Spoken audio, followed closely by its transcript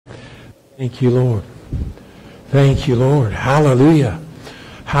Thank you, Lord. Thank you, Lord. Hallelujah.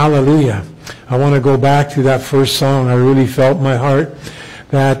 Hallelujah. I want to go back to that first song. I really felt in my heart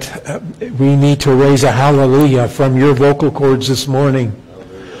that we need to raise a hallelujah from your vocal cords this morning.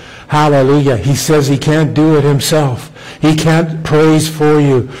 Hallelujah. He says he can't do it himself. He can't praise for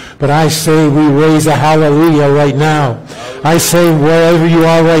you. But I say we raise a hallelujah right now. I say wherever you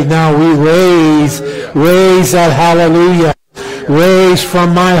are right now, we raise that hallelujah. Raise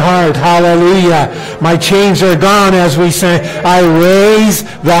from my heart, hallelujah. My chains are gone, as we say. I raise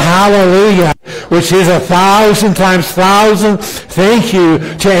the hallelujah, which is 1,000 times 1,000. Thank you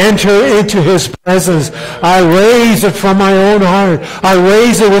to enter into his presence. I raise it from my own heart. I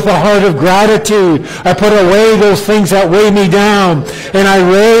raise it with a heart of gratitude. I put away those things that weigh me down, and I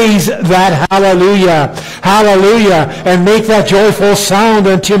raise that hallelujah. Hallelujah. And make that joyful sound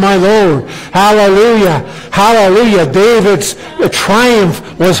unto my Lord. Hallelujah. Hallelujah. David's triumph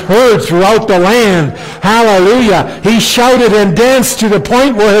was heard throughout the land. Hallelujah. He shouted and danced to the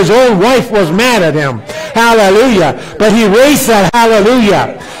point where his own wife was mad at him. Hallelujah. But he raised that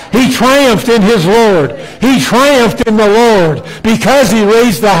hallelujah. He triumphed in his Lord. He triumphed in the Lord because he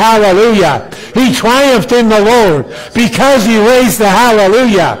raised the hallelujah. He triumphed in the Lord because he raised the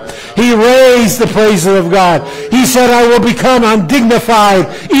hallelujah. He raised the praises of God. He said, I will become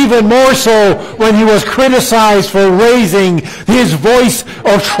undignified, even more so when he was criticized for raising his voice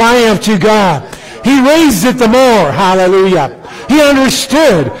of triumph to God. He raised it the more. Hallelujah. He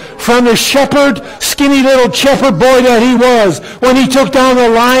understood from the shepherd, skinny little shepherd boy that he was, when he took down the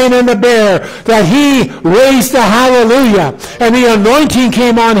lion and the bear, that he raised the hallelujah. And the anointing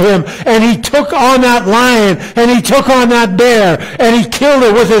came on him, and he took on that lion, and he took on that bear, and he killed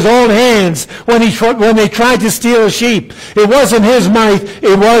it with his own hands when they tried to steal a sheep. It wasn't his might,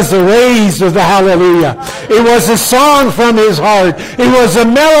 it was the raise of the hallelujah. It was a song from his heart. It was a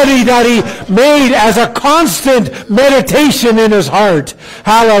melody that he made as a constant meditation in his heart.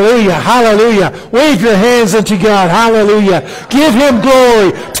 Hallelujah. Hallelujah. Wave your hands unto God. Hallelujah. Give him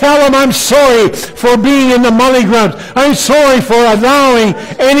glory. Tell him, I'm sorry for being in the mully ground. I'm sorry for allowing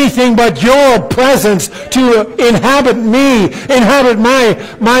anything but your presence to inhabit me, inhabit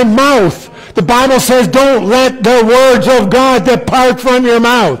my mouth. The Bible says, don't let the words of God depart from your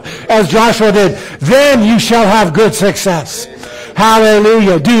mouth, as Joshua did. Then you shall have good success.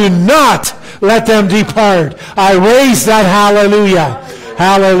 Hallelujah. Do not let them depart. I raise that hallelujah.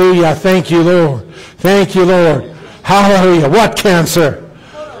 Hallelujah. Thank you, Lord. Thank you, Lord. Hallelujah. What cancer?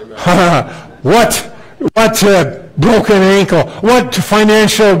 What broken ankle? What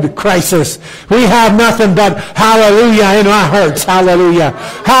financial crisis? We have nothing but hallelujah in our hearts. Hallelujah.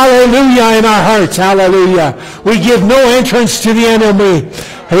 Hallelujah in our hearts. Hallelujah. We give no entrance to the enemy.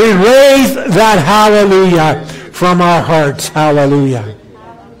 We raise that hallelujah from our hearts. Hallelujah.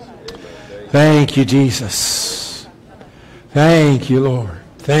 Thank you, Jesus. Thank you, Lord.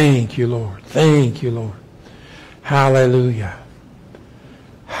 Thank you, Lord. Thank you, Lord. Hallelujah.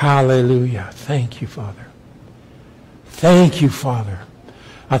 Hallelujah. Thank you, Father. Thank you, Father.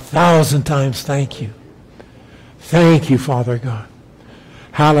 1,000 times thank you. Thank you, Father God.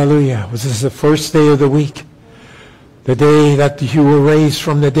 Hallelujah. Was this the first day of the week? The day that you were raised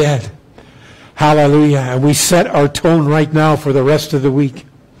from the dead. Hallelujah. And we set our tone right now for the rest of the week.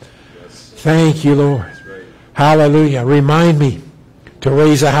 Thank you, Lord. Hallelujah. Remind me to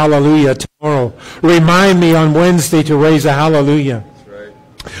raise a hallelujah tomorrow. Remind me on Wednesday to raise a hallelujah.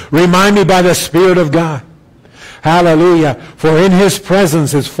 Remind me by the Spirit of God. Hallelujah. For in his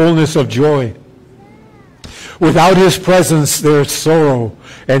presence is fullness of joy. Without his presence there is sorrow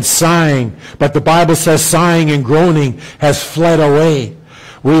and sighing. But the Bible says sighing and groaning has fled away.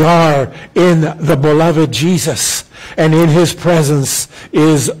 We are in the beloved Jesus. And in his presence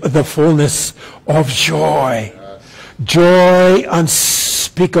is the fullness of joy. Joy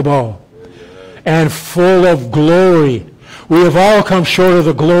unspeakable and full of glory. We have all come short of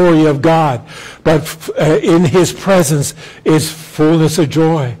the glory of God, but in his presence is fullness of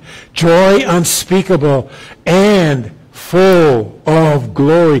joy. Joy unspeakable and full of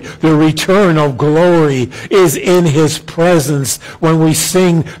glory. The return of glory is in his presence when we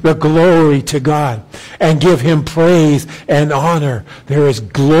sing the glory to God and give him praise and honor. There is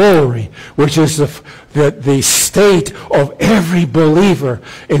glory, which is the state of every believer.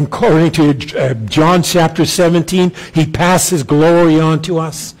 According to John chapter 17, he passes glory on to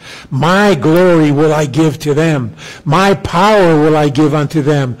us. My glory will I give to them. My power will I give unto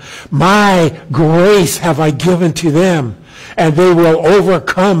them. My grace have I given to them. And they will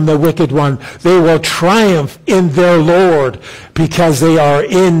overcome the wicked one. They will triumph in their Lord because they are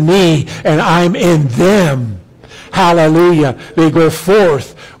in me and I'm in them. Hallelujah. They go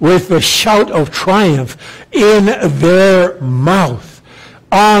forth with the shout of triumph in their mouth,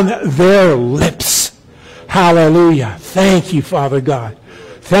 on their lips. Hallelujah. Thank you, Father God.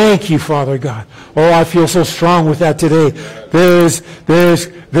 Thank you, Father God. Oh, I feel so strong with that today. There's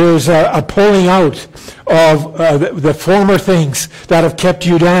a pulling out of the former things that have kept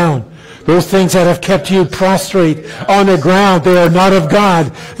you down. Those things that have kept you prostrate on the ground, they are not of God.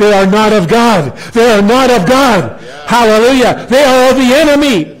 They are not of God. They are not of God. Hallelujah. They are of the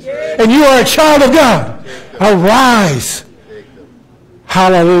enemy. And you are a child of God. Arise.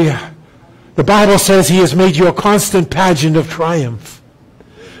 Hallelujah. The Bible says he has made you a constant pageant of triumph.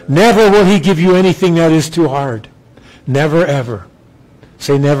 Never will he give you anything that is too hard. Never, ever.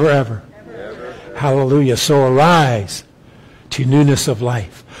 Say never, ever. Never. Hallelujah. So arise to newness of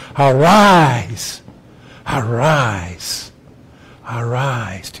life. Arise. Arise.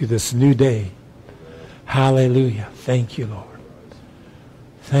 Arise to this new day. Hallelujah. Thank you, Lord.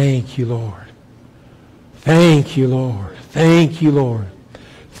 Thank you, Lord. Thank you, Lord. Thank you, Lord.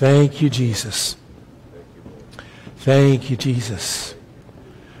 Thank you, Jesus. Thank you, Jesus.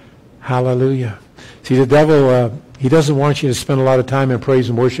 Hallelujah. See, the devil, he doesn't want you to spend a lot of time in praise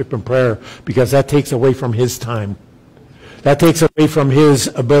and worship and prayer because that takes away from his time. That takes away from his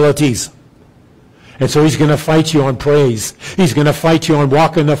abilities. And so he's going to fight you on praise. He's going to fight you on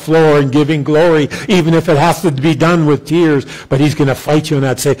walking the floor and giving glory, even if it has to be done with tears. But he's going to fight you on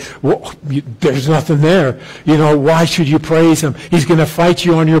that. Say, well, there's nothing there. You know, why should you praise him? He's going to fight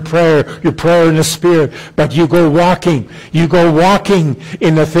you on your prayer in the Spirit. But you go walking. You go walking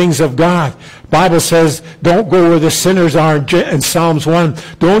in the things of God. Bible says, don't go where the sinners are in Psalms 1.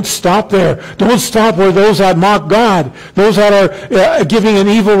 Don't stop there. Don't stop where those that mock God, those that are giving an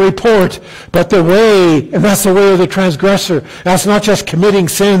evil report. But the way, and that's the way of the transgressor. That's not just committing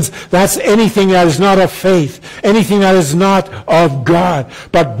sins. That's anything that is not of faith. Anything that is not of God.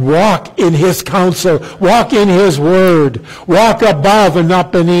 But walk in his counsel. Walk in his word. Walk above and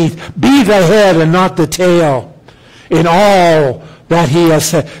not beneath. Be the head and not the tail. In all that he has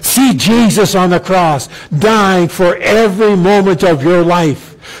said. See Jesus on the cross, dying for every moment of your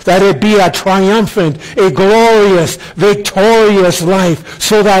life. That it be a triumphant, a glorious, victorious life,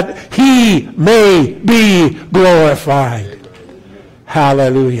 so that he may be glorified.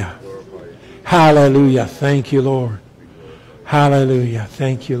 Hallelujah. Hallelujah. Thank you, Lord. Hallelujah.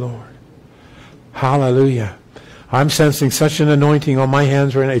 Thank you, Lord. Hallelujah. I'm sensing such an anointing on my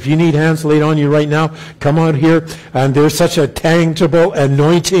hands right now. If you need hands laid on you right now, come out here. And there's such a tangible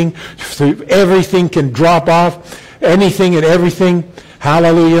anointing. So everything can drop off. Anything and everything.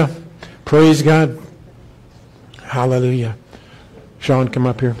 Hallelujah. Praise God. Hallelujah. Sean, come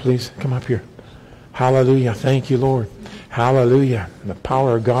up here, please. Come up here. Hallelujah. Thank you, Lord. Hallelujah. The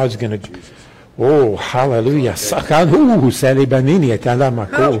power of God's going to... Oh, hallelujah.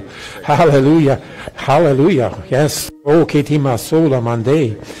 Hallelujah. Hallelujah. Yes. Oh, ketima sola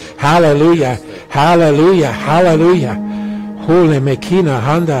mande. Hallelujah. Hallelujah. Hallelujah. Holy mekina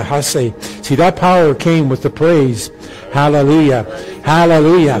handa hase. See, that power came with the praise. Hallelujah.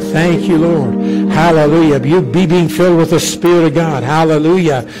 Hallelujah. Thank you, Lord. Hallelujah. You be being filled with the Spirit of God.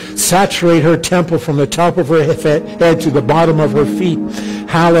 Hallelujah. Saturate her temple from the top of her head to the bottom of her feet.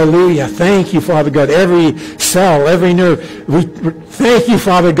 Hallelujah. Thank you, Father God. Every cell, every nerve. Thank you,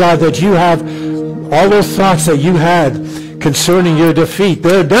 Father God, that you have all those thoughts that you had concerning your defeat.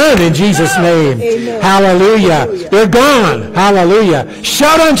 They're done in Jesus' name. Amen. Hallelujah. Hallelujah. They're gone. Hallelujah.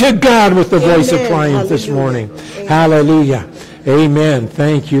 Shout unto God with the voice of triumph this morning. Amen. Hallelujah. Amen.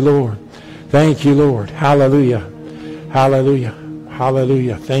 Thank you, Lord. Thank you, Lord. Hallelujah. Hallelujah.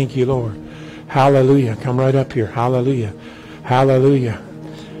 Hallelujah. Thank you, Lord. Hallelujah. Come right up here. Hallelujah. Hallelujah.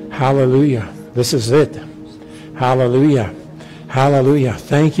 Hallelujah. This is it. Hallelujah. Hallelujah.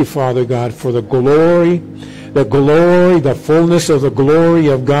 Thank you, Father God, for the glory, the fullness of the glory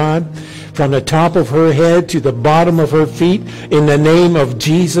of God from the top of her head to the bottom of her feet in the name of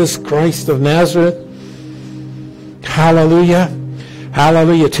Jesus Christ of Nazareth. Hallelujah.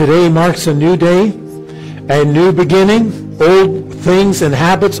 Hallelujah. Today marks a new day, a new beginning. Old things and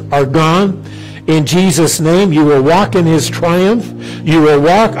habits are gone. In Jesus' name, you will walk in his triumph. You will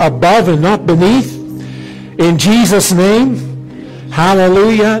walk above and not beneath. In Jesus' name,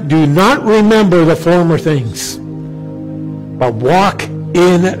 hallelujah. Do not remember the former things, but walk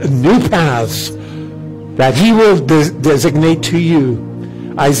in new paths that he will designate to you.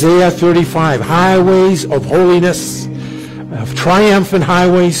 Isaiah 35, highways of holiness, of triumphant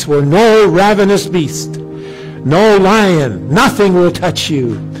highways where no ravenous beast, no lion, nothing will touch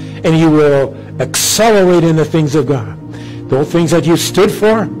you, and you will accelerate in the things of God. Those things that you stood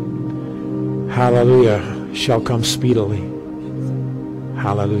for, hallelujah, shall come speedily.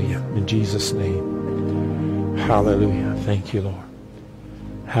 Hallelujah. In Jesus' name. Hallelujah. Thank you, Lord.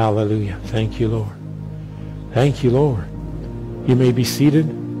 Hallelujah. Thank you, Lord. Thank you, Lord. You may be seated.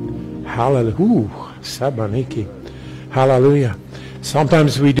 Hallelujah. Ooh, sabaniki. Hallelujah.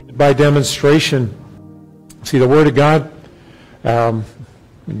 Sometimes we do it by demonstration. See, the Word of God. Do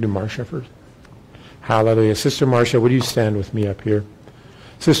Marcia first. Hallelujah. Sister Marcia, would you stand with me up here?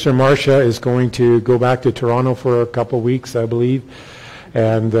 Sister Marcia is going to go back to Toronto for a couple weeks, I believe.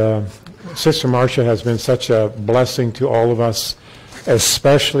 And Sister Marcia has been such a blessing to all of us,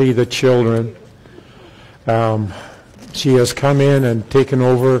 especially the children. She has come in and taken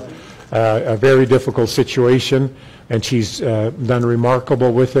over a very difficult situation, and she's done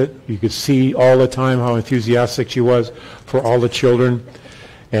remarkable with it. You could see all the time how enthusiastic she was for all the children.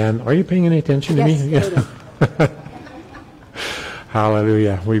 And are you paying any attention to me? Yes.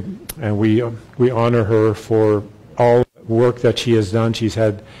 Hallelujah. We honor her for all the work that she has done. She's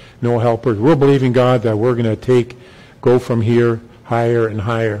had no helpers. We're believing God that we're going to go from here higher and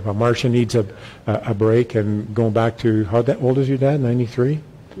higher. But Marcia needs a break and going back to, how old is your dad? 93?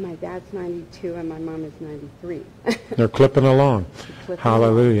 My dad's 92 and my mom is 93. They're clipping along.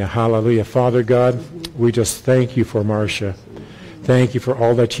 Hallelujah. Hallelujah. Father God, we just thank you for Marcia. Thank you for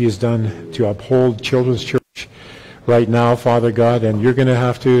all that she has done to uphold Children's Church right now, Father God, and you're going to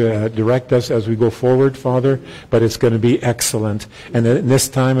have to direct us as we go forward, Father, but it's going to be excellent. And in this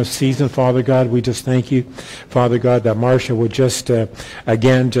time of season, Father God, we just thank you, Father God, that Marcia would just,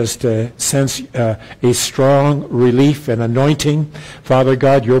 sense a strong relief and anointing. Father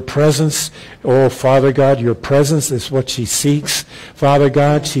God, your presence, oh, Father God, your presence is what she seeks. Father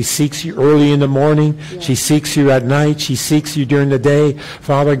God, she seeks you early in the morning. Yes. She seeks you at night. She seeks you during the day,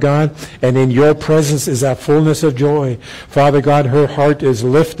 Father God, and in your presence is that fullness of joy. Father God, her heart is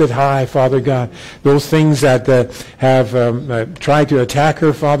lifted high, Father God. Those things that have tried to attack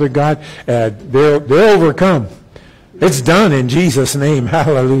her, Father God, they're overcome. It's done in Jesus' name.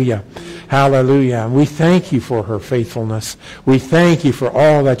 Hallelujah. Hallelujah. And we thank you for her faithfulness. We thank you for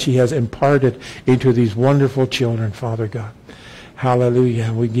all that she has imparted into these wonderful children, Father God. Hallelujah.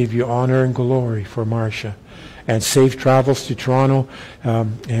 And we give you honor and glory for Marcia. And safe travels to Toronto.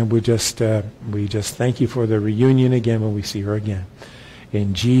 And we just thank you for the reunion again when we see her again.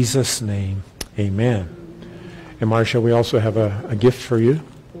 In Jesus' name, amen. And Marcia, we also have a gift for you.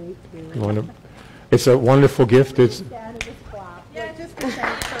 Thank you. It's a wonderful gift. It's Yeah, just to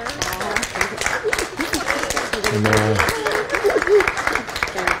thank her.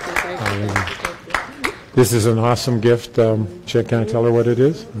 This is an awesome gift. Can I tell her what it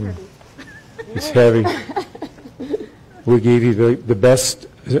is? It's heavy. We gave you the best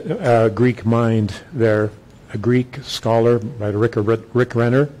Greek mind there, a Greek scholar by Rick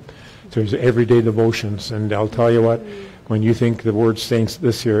Renner. So there's everyday devotions. And I'll tell you what, when you think the word saints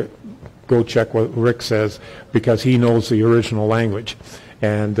this year, go check what Rick says, because he knows the original language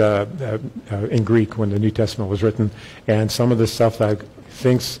and in Greek when the New Testament was written. And some of the stuff that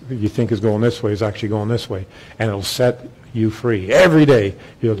you think is going this way is actually going this way. And it'll set you free. Every day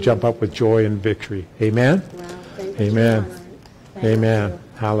you'll jump up with joy and victory. Amen? Wow, thank Amen. you. Amen.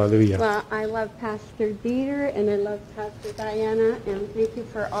 Hallelujah. Well, I love Pastor Dieter and I love Pastor Diana, and thank you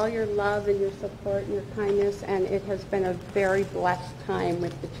for all your love and your support and your kindness, and it has been a very blessed time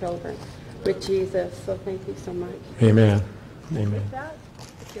with the children, with Jesus, so thank you so much. Amen. Amen.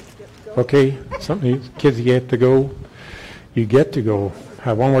 Okay, kids get to go. You get to go.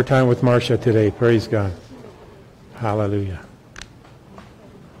 Have one more time with Marcia today. Praise God. Hallelujah.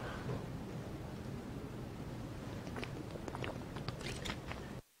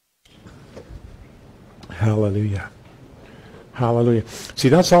 Hallelujah. Hallelujah. See,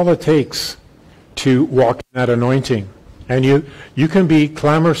 that's all it takes to walk in that anointing. And you can be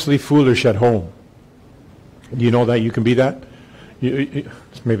clamorously foolish at home. Do you know that you can be that?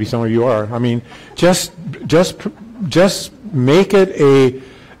 Maybe some of you are. I mean, just make it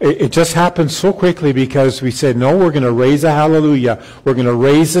it just happens so quickly because we said, no, we're going to raise a hallelujah. We're going to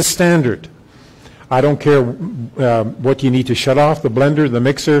raise the standard. I don't care what you need to shut off, the blender, the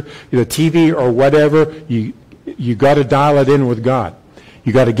mixer, the TV, or whatever. You got to dial it in with God.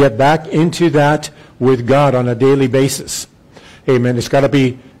 You got to get back into that with God on a daily basis. Amen. It's got to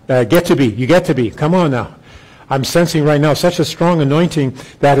be, you get to be. Come on now. I'm sensing right now such a strong anointing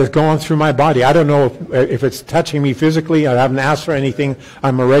that has gone through my body. I don't know if it's touching me physically. I haven't asked for anything.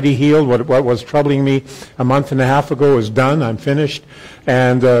 I'm already healed. What was troubling me a month and a half ago is done. I'm finished.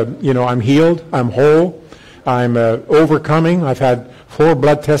 And, I'm healed. I'm whole. I'm overcoming. I've had 4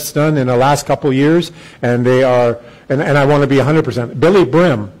 blood tests done in the last couple of years, and they are, and I want to be 100%. Billy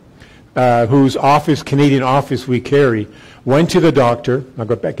Brim, whose office, Canadian office we carry, went to the doctor. I'll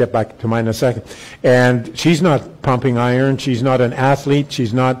get back to mine in a second. And she's not pumping iron. She's not an athlete.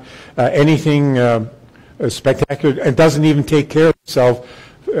 She's not anything spectacular, and doesn't even take care of herself.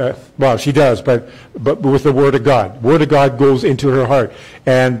 Well, she does, but with the Word of God. Word of God goes into her heart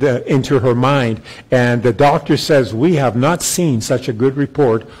and into her mind. And the doctor says, we have not seen such a good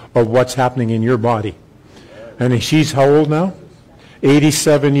report of what's happening in your body. And she's how old now?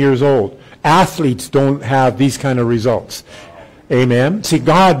 87 years old. Athletes don't have these kind of results. Amen. See,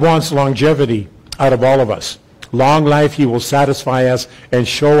 God wants longevity out of all of us. Long life, He will satisfy us and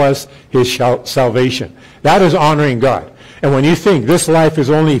show us His salvation. That is honoring God. And when you think this life is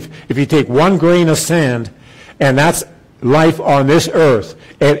only, if you take one grain of sand, and that's life on this earth,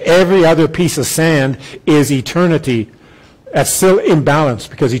 and every other piece of sand is eternity, that's still imbalanced,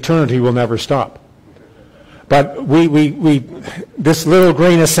 because eternity will never stop. But this little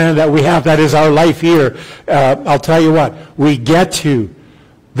grain of sand that we have, that is our life here, I'll tell you what, we get to.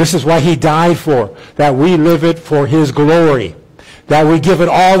 This is why He died for, that we live it for His glory, that we give it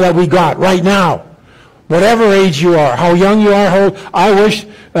all that we got right now. Whatever age you are, how young you are, how old, I wish,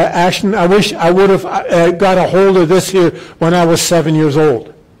 Ashton, I wish I would have got a hold of this here when I was 7 years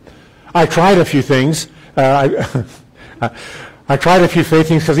old. I tried a few things. I tried a few faith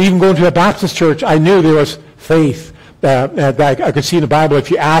things, because even going to a Baptist church, I knew there was faith that I could see in the Bible. If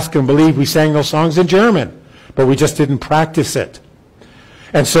you ask and believe, we sang those songs in German, but we just didn't practice it.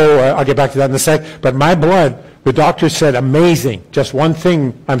 And so I'll get back to that in a sec. But my blood, the doctor said, amazing. Just one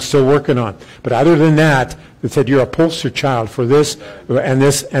thing I'm still working on. But other than that, they said, you're a poster child for this and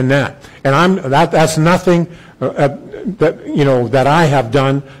this and that. And that's nothing that I have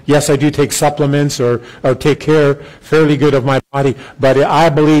done. Yes, I do take supplements or take care fairly good of my body. But I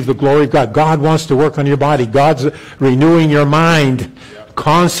believe the glory of God. God wants to work on your body. God's renewing your mind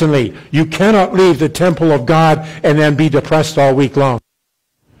constantly. You cannot leave the temple of God and then be depressed all week long.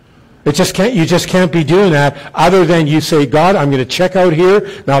 You just can't be doing that, other than you say, God, I'm going to check out here.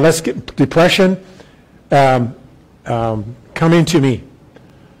 Now let's get depression, come into me.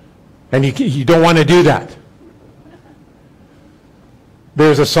 And you don't want to do that.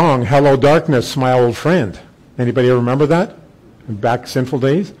 There's a song, Hello Darkness, My Old Friend. Anybody remember that? Back sinful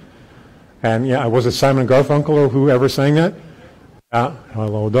days? And yeah, was it Simon Garfunkel or whoever sang that?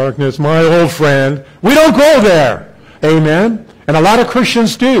 Hello Darkness, my old friend. We don't go there. Amen. And a lot of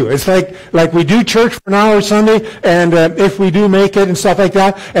Christians do. It's like we do church for an hour Sunday, and if we do make it and stuff like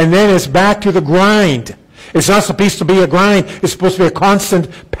that, and then it's back to the grind. It's not supposed to be a grind. It's supposed to be a constant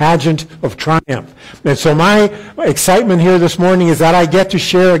pageant of triumph. And so my excitement here this morning is that I get to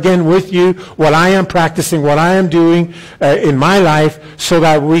share again with you what I am practicing, what I am doing in my life, so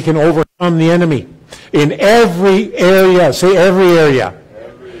that we can overcome the enemy. In every area, say every area.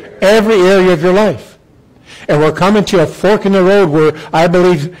 Every area of your life. And we're coming to a fork in the road where I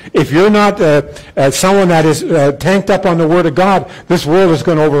believe if you're not someone that is tanked up on the Word of God, this world is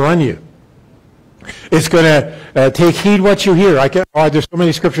going to overrun you. It's going to take heed what you hear. There's so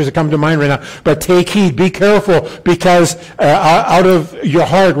many scriptures that come to mind right now. But take heed, be careful, because out of your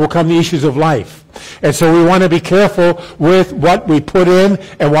heart will come the issues of life. And so we want to be careful with what we put in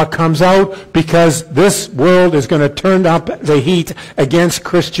and what comes out, because this world is going to turn up the heat against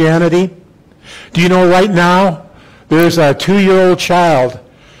Christianity. Do you know right now there's a 2-year-old child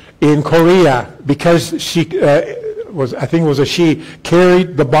in Korea, because she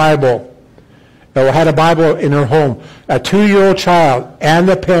carried the Bible, or had a Bible in her home. A 2-year-old child and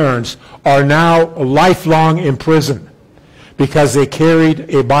the parents are now lifelong in prison because they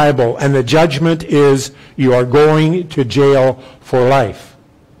carried a Bible, and the judgment is you are going to jail for life.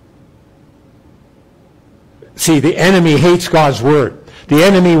 See, the enemy hates God's Word. The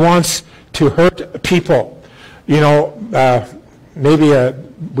enemy wants to hurt people. You know, maybe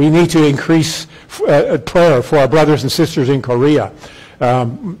we need to increase prayer for our brothers and sisters in Korea.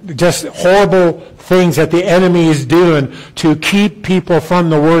 Just horrible things that the enemy is doing to keep people from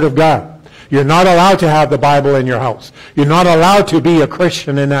the Word of God. You're not allowed to have the Bible in your house. You're not allowed to be a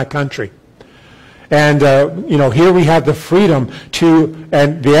Christian in that country. And, here we have the freedom to,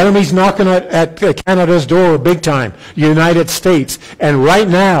 and the enemy's knocking at Canada's door big time, United States. And right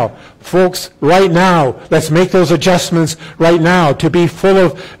now, folks, let's make those adjustments right now to be full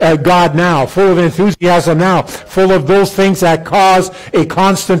of God now, full of enthusiasm now, full of those things that cause a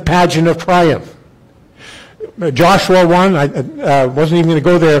constant pageant of triumph. Joshua 1, I wasn't even going to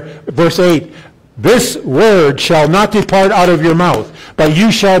go there, verse 8. This word shall not depart out of your mouth, but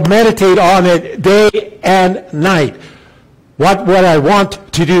you shall meditate on it day and night. What would I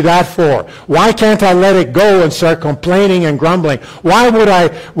want to do that for? Why can't I let it go and start complaining and grumbling? Why would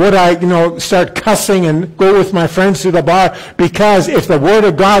I start cussing and go with my friends to the bar? Because if the Word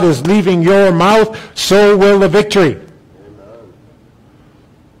of God is leaving your mouth, so will the victory. Amen.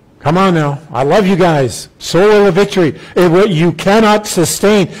 Come on now. I love you guys. So will the victory. You cannot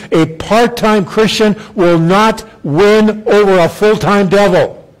sustain. A part-time Christian will not win over a full-time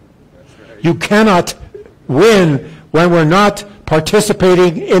devil. Right. You cannot win when we're not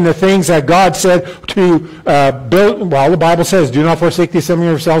participating in the things that God said to build. Well, the Bible says, do not forsake the assembling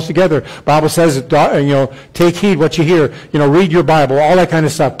of yourselves together. The Bible says, take heed what you hear. Read your Bible, all that kind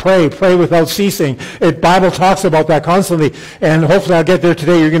of stuff. Pray without ceasing. The Bible talks about that constantly. And hopefully I'll get there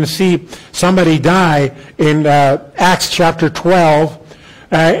today. You're going to see somebody die in Acts chapter 12.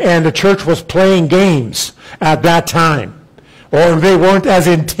 And the church was playing games at that time. Or they weren't as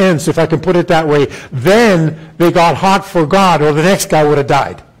intense, if I can put it that way. Then they got hot for God, or the next guy would have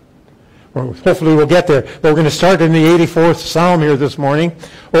died. Well, hopefully we'll get there. But we're going to start in the 84th Psalm here this morning.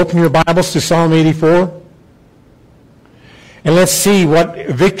 Open your Bibles to Psalm 84. And let's see what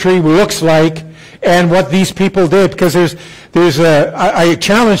victory looks like and what these people did. Because I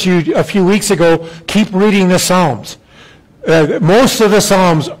challenged you a few weeks ago, keep reading the Psalms. Most of the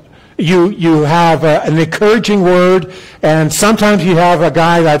Psalms, you have an encouraging word, and sometimes you have a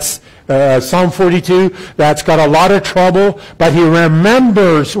guy that's Psalm 42 that's got a lot of trouble, but he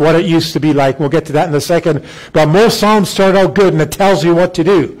remembers what it used to be like. We'll get to that in a second. But most Psalms start out good, and it tells you what to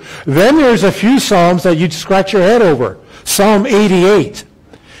do. Then there's a few Psalms that you'd scratch your head over. Psalm 88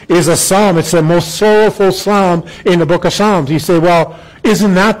 is a psalm. It's the most sorrowful psalm in the book of Psalms. You say, well,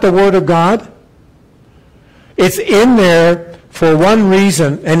 isn't that the Word of God? It's in there for one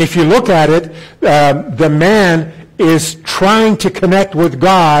reason, and if you look at it, the man is trying to connect with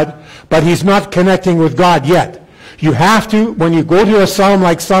God, but he's not connecting with God yet. You have to, when you go to a psalm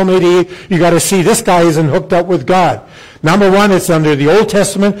like Psalm 88, you got to see this guy isn't hooked up with God. Number one, it's under the Old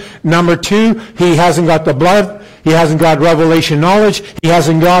Testament. Number two, he hasn't got the blood. He hasn't got revelation knowledge. He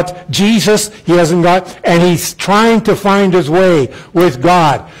hasn't got Jesus. And he's trying to find his way with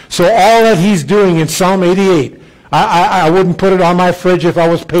God. So all that he's doing in Psalm 88, I wouldn't put it on my fridge if I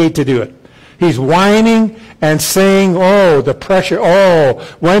was paid to do it. He's whining and saying, oh, the pressure, oh,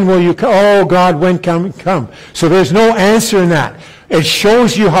 when will you come? Oh, God, when come? So there's no answer in that. It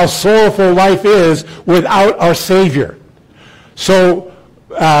shows you how sorrowful life is without our Savior. So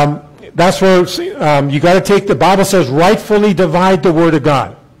that's where you got to take, the Bible says, rightfully divide the Word of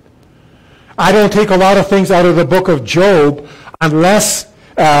God. I don't take a lot of things out of the book of Job unless...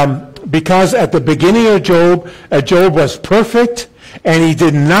 because at the beginning of Job, Job was perfect, and he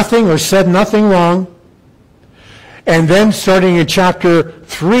did nothing or said nothing wrong. And then starting in chapter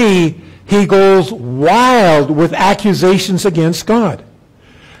 3, he goes wild with accusations against God.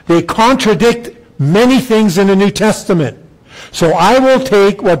 They contradict many things in the New Testament. So I will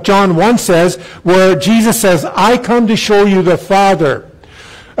take what John 1 says, where Jesus says, I come to show you the Father.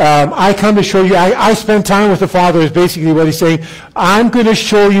 I come to show you, I spend time with the Father is basically what he's saying. I'm going to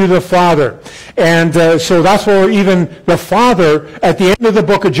show you the Father. And so that's where even the Father, at the end of the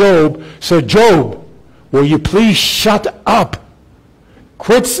book of Job, said, Job, will you please shut up?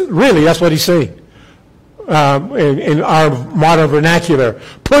 Really, that's what he's saying. In our modern vernacular.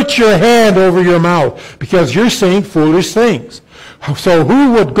 Put your hand over your mouth, because you're saying foolish things. So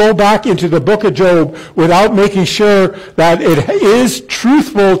who would go back into the book of Job without making sure that it is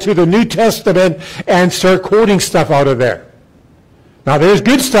truthful to the New Testament and start quoting stuff out of there? Now, there's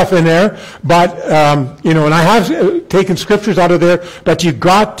good stuff in there, but, and I have taken scriptures out of there, but you've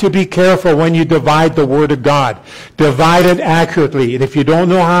got to be careful when you divide the Word of God. Divide it accurately. And if you don't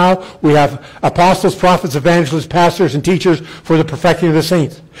know how, we have apostles, prophets, evangelists, pastors, and teachers for the perfecting of the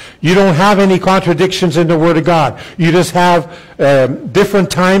saints. You don't have any contradictions in the Word of God. You just have different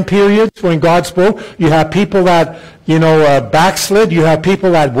time periods when God spoke. You have people that, backslid. You have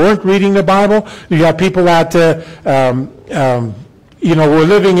people that weren't reading the Bible. You have people that, were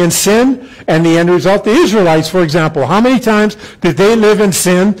living in sin, and the end result, the Israelites, for example, how many times did they live in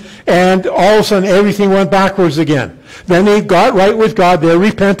sin, and all of a sudden everything went backwards again? Then they got right with God, they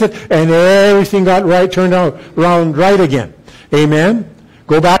repented, and everything got right, turned out around right again. Amen?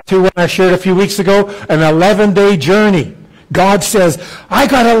 Go back to what I shared a few weeks ago, an 11-day journey. God says, I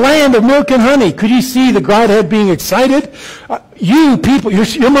got a land of milk and honey. Could you see the Godhead being excited? You people,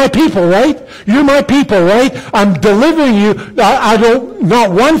 you're my people, right? You're my people, right? I'm delivering you.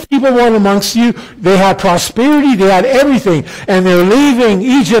 Not one feeble one amongst you. They had prosperity, they had everything, and they're leaving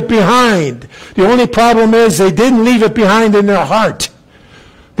Egypt behind. The only problem is they didn't leave it behind in their heart.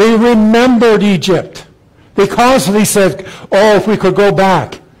 They remembered Egypt. They constantly said, oh, if we could go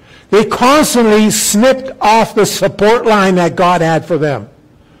back. They constantly snipped off the support line that God had for them.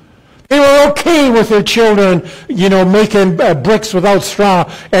 They were okay with their children, making bricks without straw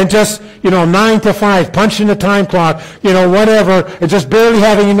and just, 9 to 5, punching the time clock, whatever, and just barely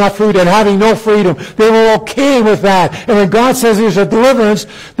having enough food and having no freedom. They were okay with that. And when God says there's a deliverance,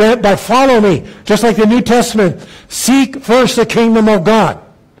 that follow me, just like the New Testament, seek first the kingdom of God.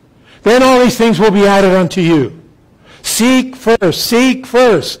 Then all these things will be added unto you. Seek first. Seek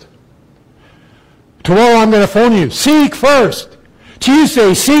first. Tomorrow I'm going to phone you. Seek first.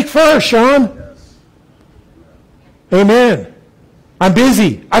 Tuesday, seek first, Sean. Amen. I'm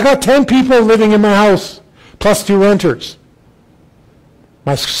busy. I got 10 people living in my house, plus 2 renters.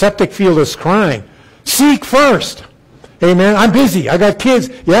 My septic field is crying. Seek first. Amen. I'm busy. I got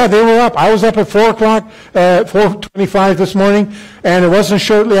kids. Yeah, they were up. I was up at 4 o'clock, 4:25 this morning, and it wasn't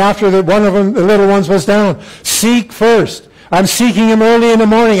shortly after that one of them, the little ones, was down. Seek first. I'm seeking him early in the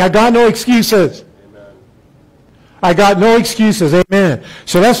morning. I got no excuses. I got no excuses. Amen.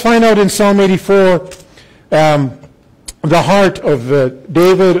 So let's find out in Psalm 84 the heart of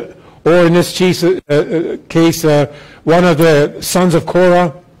David, or in this case, one of the sons of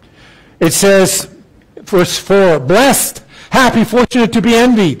Korah. It says, verse 4, blessed, happy, fortunate, to be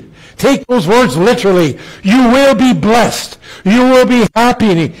envied. Take those words literally. You will be blessed. You will be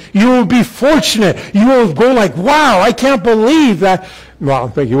happy. You will be fortunate. You will go like, wow, I can't believe that.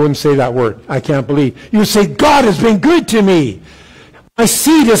 Well, you wouldn't say that word. I can't believe. You would say, God has been good to me. My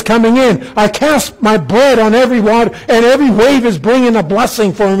seed is coming in. I cast my bread on every water, and every wave is bringing a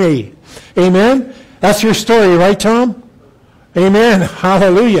blessing for me. Amen? That's your story, right, Tom? Amen.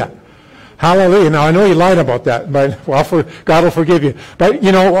 Hallelujah. Hallelujah. Now, I know you lied about that, but God will forgive you. But,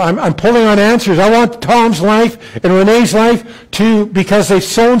 I'm pulling on answers. I want Tom's life and Renee's life to, because they've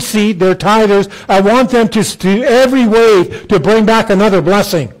sown seed, they're tithers, I want them to every wave to bring back another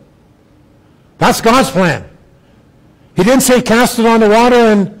blessing. That's God's plan. He didn't say cast it on the water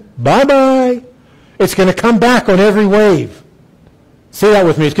and bye-bye. It's going to come back on every wave. Say that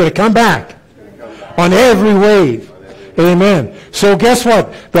with me. It's going to come back on every wave. Amen. So guess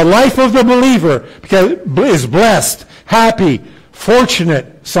what? The life of the believer is blessed, happy,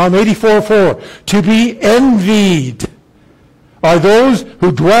 fortunate. Psalm 84:4. To be envied are those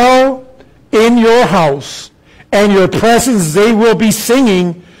who dwell in your house, and your presence they will be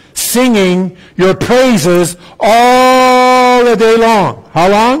singing your praises all the day long. How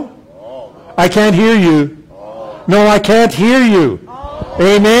long? I can't hear you. No, I can't hear you.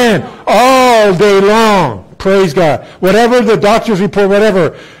 Amen. All day long. Praise God. Whatever the doctor's report,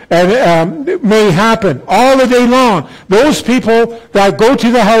 whatever, and may happen all the day long. Those people that go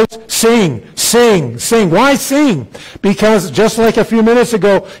to the house sing. Why sing? Because just like a few minutes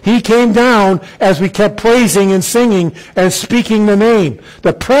ago, he came down as we kept praising and singing and speaking the name.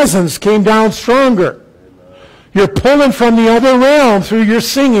 The presence came down stronger. You're pulling from the other realm through your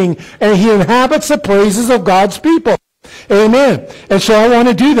singing, and he inhabits the praises of God's people. Amen. And so I want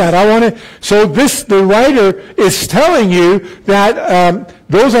to do that. The writer is telling you that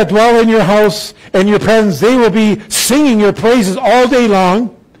those that dwell in your house and your presence, they will be singing your praises all day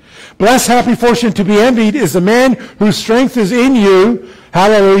long. Blessed, happy, fortunate, to be envied is the man whose strength is in you.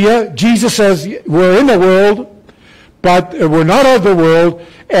 Hallelujah. Jesus says we're in the world, but we're not of the world,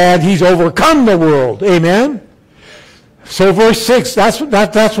 and he's overcome the world. Amen. So verse 6,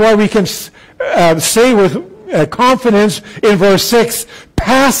 that's why we can say with confidence in verse 6,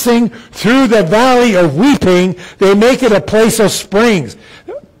 passing through the valley of weeping, they make it a place of springs.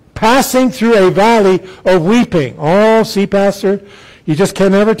 Passing through a valley of weeping. Oh, see, Pastor, you just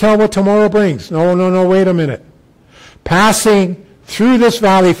can never tell what tomorrow brings. No, wait a minute. Passing through this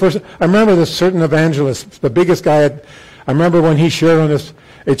valley. First, I remember this certain evangelist, the biggest guy, I remember when he shared on this,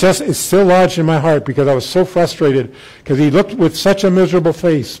 it's still lodged in my heart because I was so frustrated because he looked with such a miserable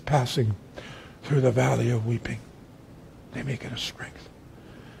face, passing through the valley of weeping. They make it a strength.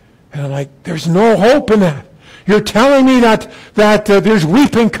 And I'm like, there's no hope in that. You're telling me that there's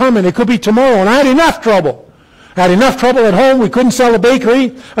weeping coming. It could be tomorrow. And I had enough trouble. I had enough trouble at home. We couldn't sell a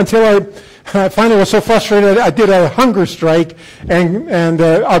bakery until I finally was so frustrated I did a hunger strike, and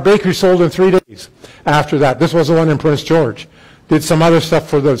our bakery sold in 3 days after that. This was the one in Prince George. Did some other stuff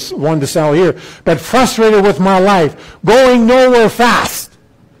for the one to sell here. But frustrated with my life. Going nowhere fast.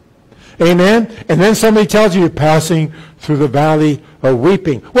 Amen? And then somebody tells you you're passing through the valley of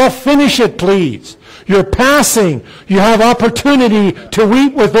weeping. Well, finish it, please. You're passing. You have opportunity to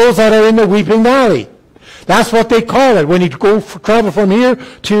weep with those that are in the weeping valley. That's what they call it. When you travel from here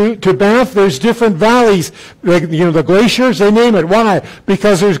to Banff, there's different valleys. The glaciers, they name it. Why?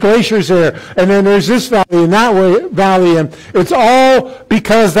 Because there's glaciers there. And then there's this valley and that valley. And it's all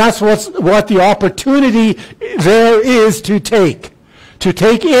because that's what the opportunity there is to take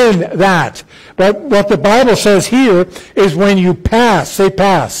in that. But what the Bible says here is when you pass, say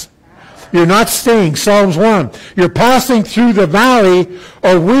pass. You're not staying, Psalms 1. You're passing through the valley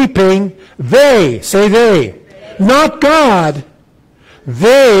of weeping. They, say they, not God,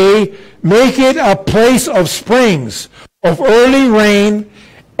 they make it a place of springs, of early rain,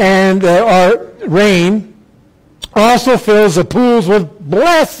 and our rain also fills the pools with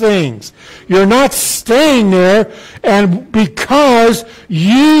blessings. You're not staying there, and because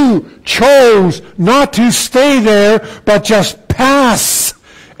you chose not to stay there, but just pass.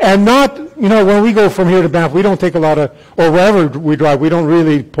 And not, when we go from here to Banff, we don't take a lot of, or wherever we drive, we don't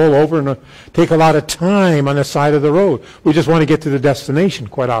really pull over and take a lot of time on the side of the road. We just want to get to the destination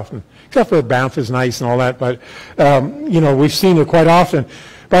quite often. Except for Banff is nice and all that, but, we've seen it quite often.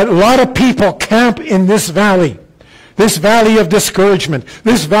 But a lot of people camp in this valley of discouragement,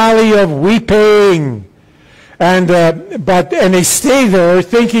 this valley of weeping. And they stay there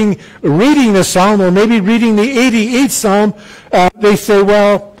thinking, reading the Psalm, or maybe reading the 88th Psalm, they say,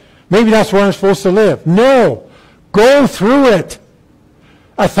 well, maybe that's where I'm supposed to live. No. Go through it.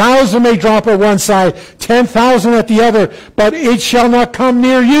 1,000 may drop at one side, 10,000 at the other, but it shall not come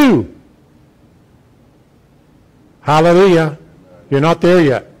near you. Hallelujah. You're not there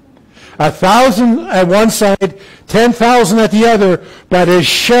yet. 1,000 at one side, 10,000 at the other, but it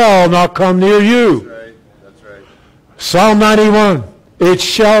shall not come near you. That's right. Psalm 91. It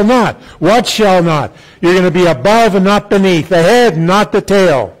shall not. What shall not? You're going to be above and not beneath, the head and not the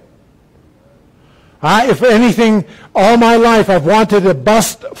tail. If anything, all my life I've wanted to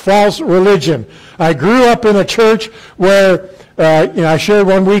bust false religion. I grew up in a church where, I shared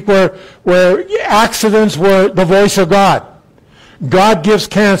one week where accidents were the voice of God. God gives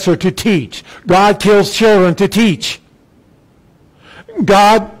cancer to teach. God kills children to teach.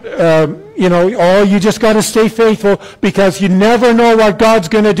 God, you just got to stay faithful because you never know what God's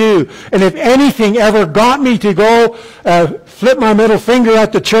going to do. And if anything ever got me to go flip my middle finger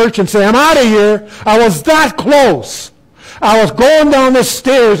at the church and say, I'm out of here, I was that close. I was going down the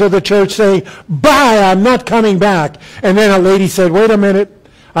stairs of the church saying, bye, I'm not coming back. And then a lady said, wait a minute,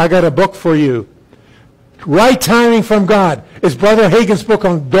 I got a book for you. Right timing from God. It's Brother Hagin's book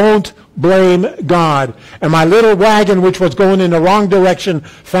on Don't Blame God. And my little wagon, which was going in the wrong direction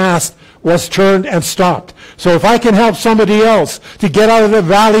fast, was turned and stopped. So if I can help somebody else to get out of the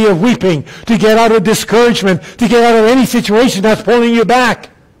valley of weeping, to get out of discouragement, to get out of any situation that's pulling you back,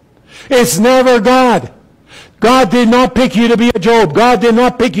 it's never God. God did not pick you to be a Job. God did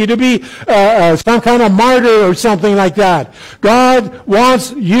not pick you to be some kind of martyr or something like that. God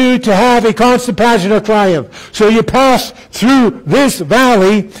wants you to have a constant passion of triumph. So you pass through this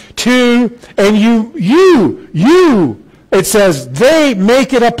valley and you, it says, they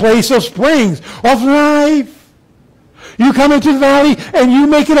make it a place of springs, of life. You come into the valley and you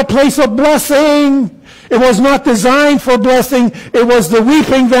make it a place of blessing. It was not designed for blessing. It was the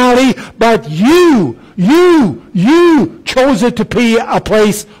weeping valley, but you chose it to be a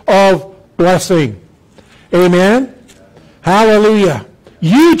place of blessing. Amen? Hallelujah.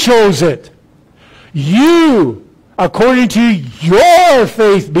 You chose it. You, according to your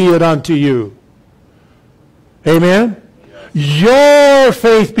faith be it unto you. Amen? Your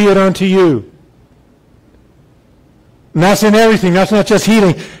faith be it unto you. And that's in everything. That's not just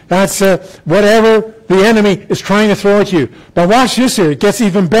healing. That's whatever the enemy is trying to throw at you. But watch this here. It gets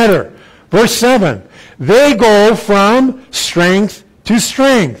even better. Verse 7. They go from strength to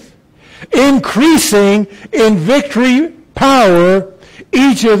strength, increasing in victory power.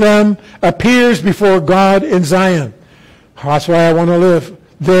 Each of them appears before God in Zion. That's why I want to live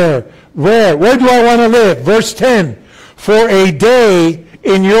there. Where do I want to live? Verse 10. For a day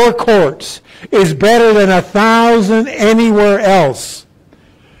in your courts is better than 1,000 anywhere else.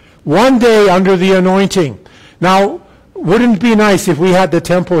 One day under the anointing. Now, wouldn't it be nice if we had the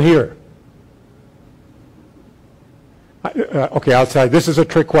temple here? Okay, I'll tell you, this is a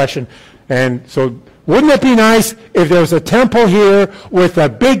trick question. And so, wouldn't it be nice if there was a temple here with a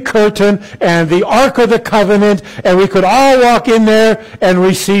big curtain and the Ark of the Covenant, and we could all walk in there and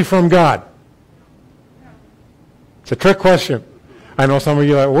receive from God? It's a trick question. I know some of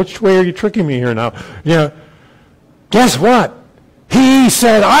you are like, which way are you tricking me here now? Guess what? He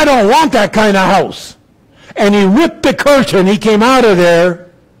said, I don't want that kind of house. And he ripped the curtain. He came out of there.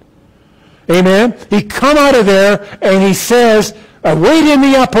 Amen. He come out of there and he says, wait in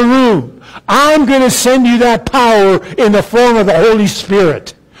the upper room.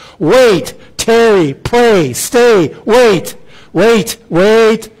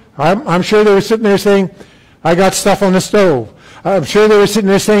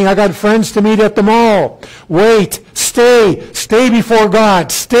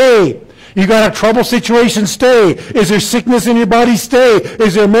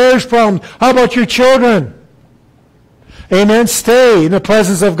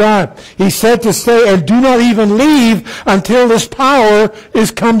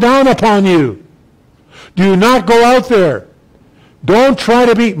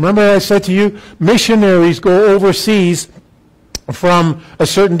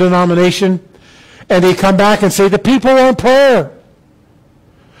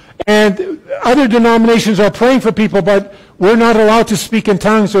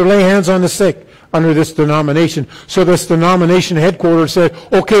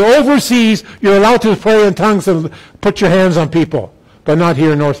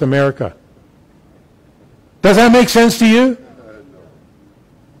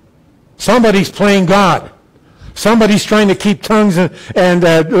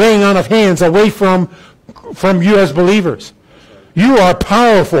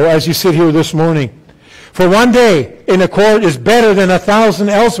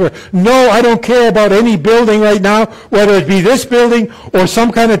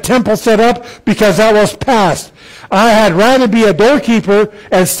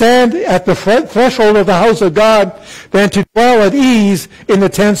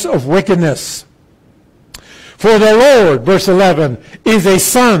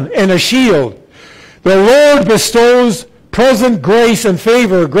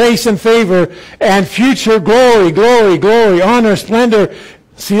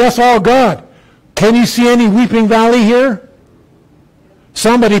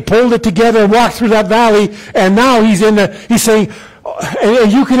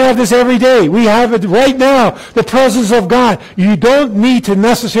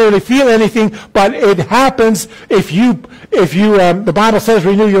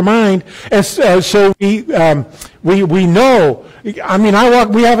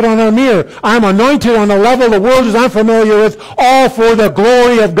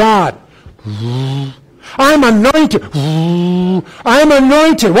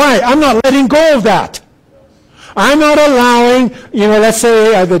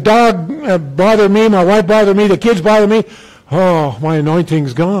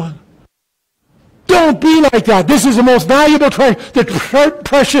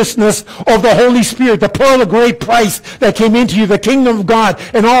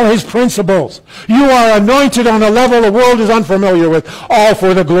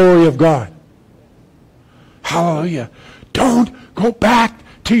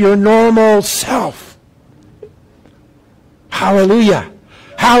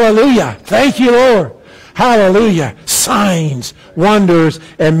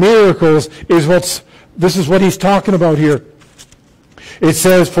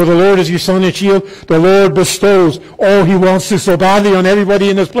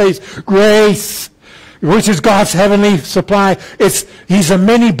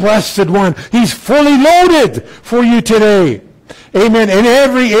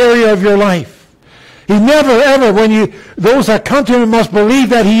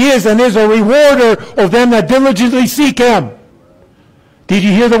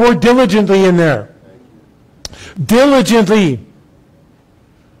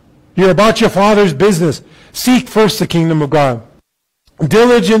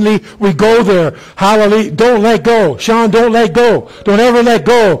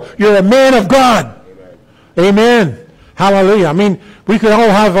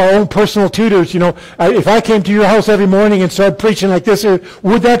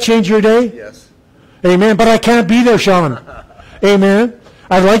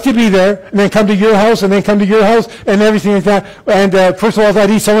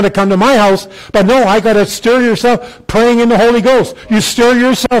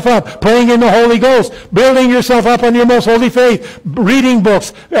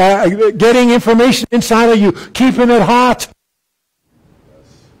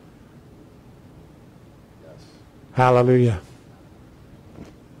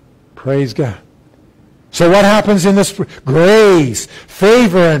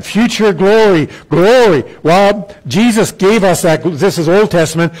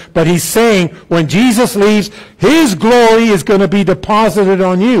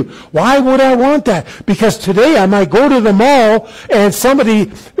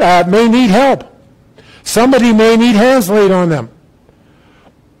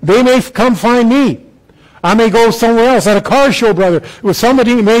 They may come find me. I may go somewhere else, at a car show, brother.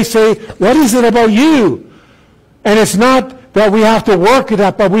 Somebody may say, what is it about you? And it's not that we have to work it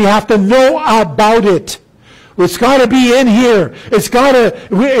up, but we have to know about it. It's got to be in here.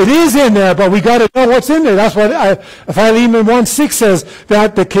 It is in there, but we got to know what's in there. That's what Philemon 1:6 says,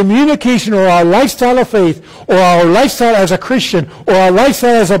 that the communication or our lifestyle of faith, or our lifestyle as a Christian, or our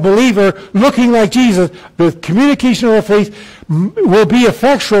lifestyle as a believer looking like Jesus, the communication of our faith will be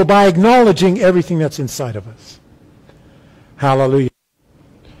effectual by acknowledging everything that's inside of us. Hallelujah.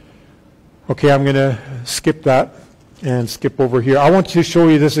 Okay, I'm going to skip that and skip over here. I want to show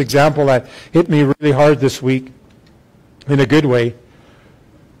you this example that hit me really hard this week in a good way.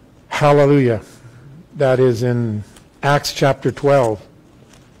 Hallelujah. That is in Acts chapter 12.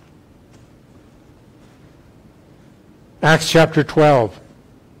 Acts chapter 12.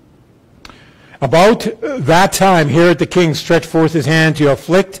 About that time, Herod the king stretched forth his hand to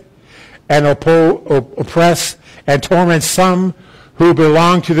afflict and oppress and torment some who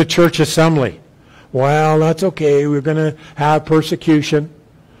belonged to the church assembly. Well, that's okay. We're going to have persecution.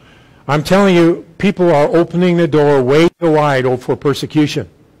 I'm telling you, people are opening the door way too wide for persecution.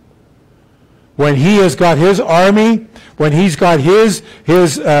 When he has got his army, when he's got his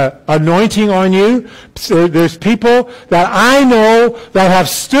anointing on you, there's people that I know that have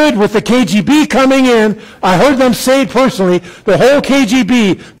stood with the KGB coming in. I heard them say it personally. The whole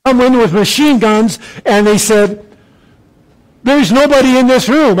KGB come in with machine guns, and they said, there's nobody in this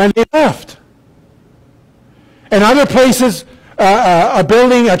room, and they left. And other places,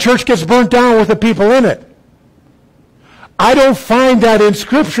 a church gets burnt down with the people in it. I don't find that in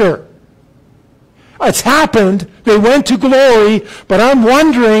Scripture. It's happened. They went to glory, but I'm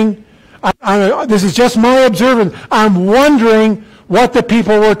wondering, this is just my observance, I'm wondering what the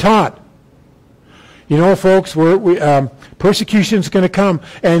people were taught. You know, folks, persecution is going to come,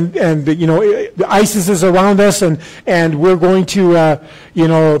 and ISIS is around us, and we're going to,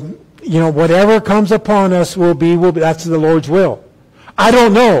 whatever comes upon us will be, that's the Lord's will. I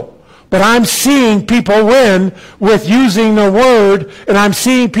don't know. But I'm seeing people win with using the Word, and I'm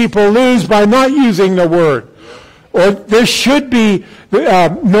seeing people lose by not using the Word. Or there should be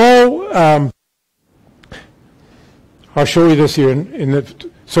I'll show you this here.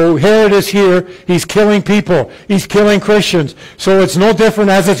 So Herod is here. He's killing people. He's killing Christians. So it's no different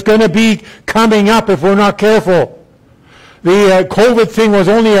as it's going to be coming up if we're not careful. The COVID thing was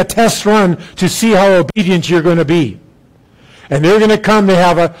only a test run to see how obedient you're going to be. And they're going to come. They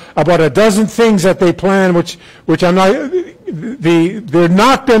have about a dozen things that they plan, which I'm not. They're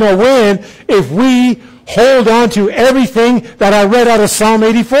not going to win if we hold on to everything that I read out of Psalm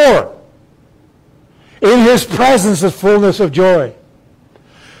 84. In His presence is fullness of joy.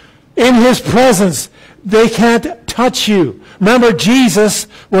 In His presence, they can't touch you. Remember Jesus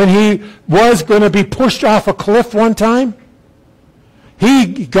when He was going to be pushed off a cliff one time?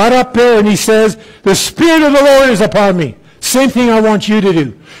 He got up there and He says, "The Spirit of the Lord is upon me." Same thing I want you to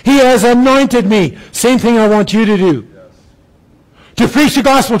do. He has anointed me. Same thing I want you to do. Yes. To preach the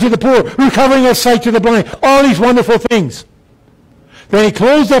gospel to the poor, recovering of sight to the blind. All these wonderful things. Then He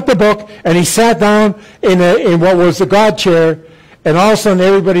closed up the book and He sat down in what was the God chair, and all of a sudden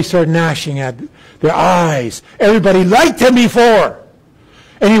everybody started gnashing at their eyes. Everybody liked Him before.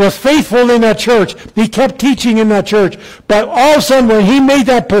 And He was faithful in that church. He kept teaching in that church. But all of a sudden, when He made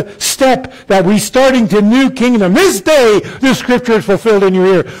that step that we're starting to new kingdom, this day the Scripture is fulfilled in your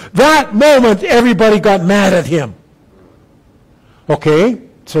ear. That moment, everybody got mad at Him. Okay?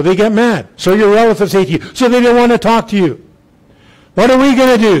 So they get mad. So your relatives hate you. So they don't want to talk to you. What are we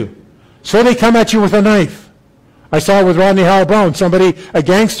going to do? So they come at you with a knife. I saw it with Rodney Howard-Brown. A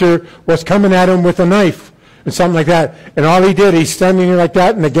gangster was coming at him with a knife. And something like that. And all he did, he's standing there like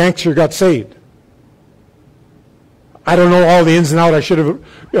that, and the gangster got saved. I don't know all the ins and outs. I should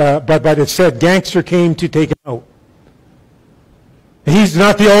have, but it said gangster came to take him out. He's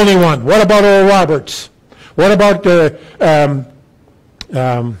not the only one. What about Oral Roberts? What about the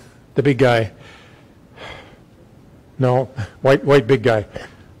big guy? No, white big guy.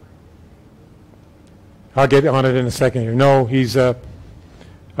 I'll get on it in a second here. No, he's...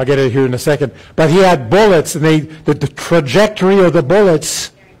 I'll get it here in a second. But he had bullets, and the trajectory of the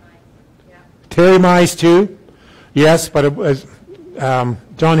bullets. Terry Mize too. Yes, but it was John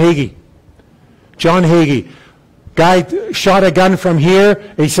Hagee. John Hagee. Guy shot a gun from here.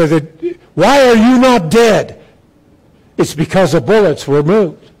 He said, "Why are you not dead?" It's because the bullets were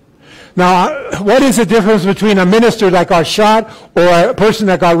moved. Now, what is the difference between a minister that got shot or a person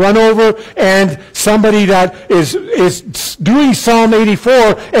that got run over and somebody that is doing Psalm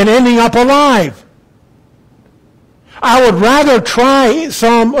 84 and ending up alive? I would rather try do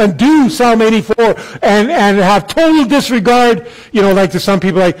Psalm 84 and have total disregard, like to some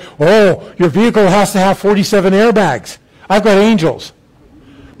people like, oh, your vehicle has to have 47 airbags. I've got angels.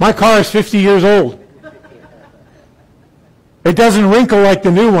 My car is 50 years old. It doesn't wrinkle like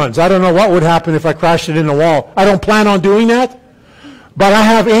the new ones. I don't know what would happen if I crashed it in a wall. I don't plan on doing that. But I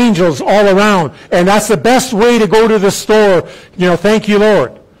have angels all around. And that's the best way to go to the store. Thank you,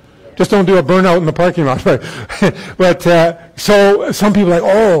 Lord. Just don't do a burnout in the parking lot. But so some people are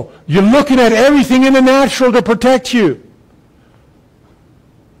like, oh, you're looking at everything in the natural to protect you.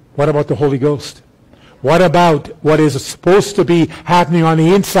 What about the Holy Ghost? What about what is supposed to be happening on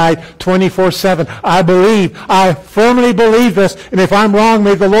the inside 24/7? I firmly believe this, and if I'm wrong,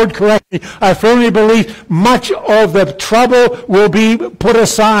 may the Lord correct me. I firmly believe much of the trouble will be put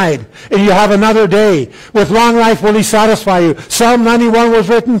aside, and you have another day. With long life will He satisfy you. Psalm 91 was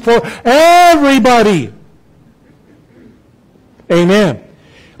written for everybody. Amen.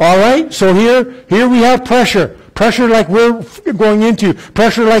 All right, so here we have pressure. Pressure like we're going into.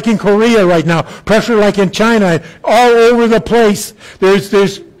 Pressure like in Korea right now. Pressure like in China. All over the place. There's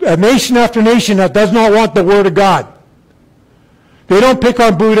a nation after nation that does not want the Word of God. They don't pick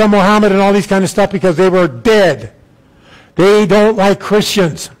on Buddha, Muhammad, and all these kind of stuff because they were dead. They don't like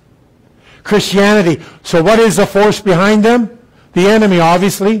Christians. Christianity. So what is the force behind them? The enemy,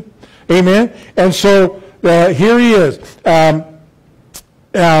 obviously. Amen. And so here he is.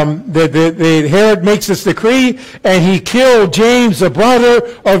 Herod makes this decree, and he killed James, the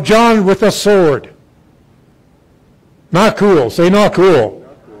brother of John, with a sword. Not cool. Say not cool.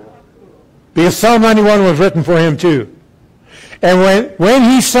 Because Psalm 91 was written for him too. And when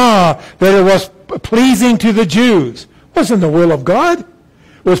he saw that it was pleasing to the Jews, it wasn't the will of God.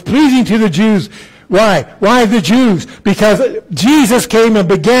 It was pleasing to the Jews. Why? Why the Jews? Because Jesus came and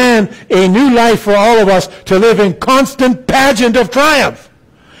began a new life for all of us to live in constant pageant of triumph.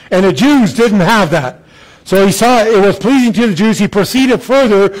 And the Jews didn't have that. So he saw it was pleasing to the Jews. He proceeded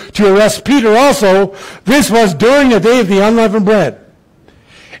further to arrest Peter also. This was during the day of the unleavened bread.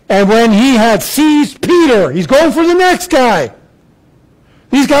 And when he had seized Peter, he's going for the next guy.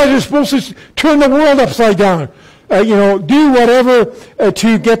 These guys are supposed to turn the world upside down. Do whatever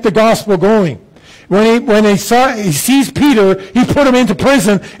to get the gospel going. When he seized Peter, he put him into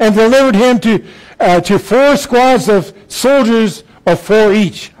prison and delivered him to 4 squads of soldiers of 4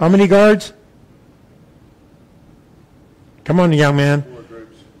 each. How many guards? Come on, young man. 4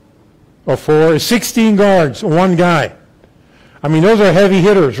 groups. Of 4. 16 guards, 1 guy. I mean, those are heavy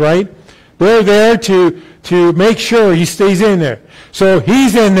hitters, right? They're there to make sure he stays in there. So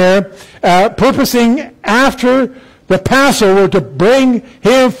he's in there, purposing after the Passover to bring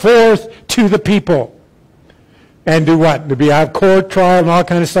him forth to the people. And do what? To have court, trial, and all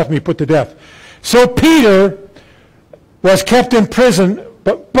kind of stuff, and be put to death. So Peter was kept in prison,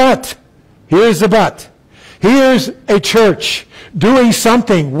 but here's the but. Here's a church doing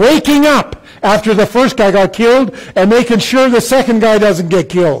something, waking up after the first guy got killed and making sure the second guy doesn't get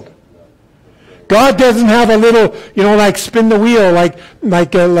killed. God doesn't have a little, like spin the wheel, like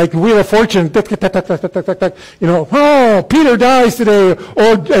Wheel of Fortune. Oh, Peter dies today,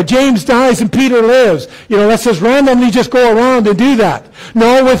 or James dies and Peter lives. Let's just randomly just go around and do that.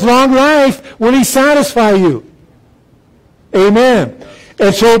 No, with long life will He satisfy you. Amen.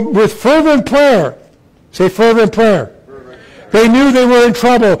 And so with fervent prayer, say fervent prayer. They knew they were in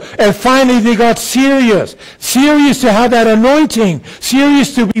trouble. And finally they got serious. Serious to have that anointing.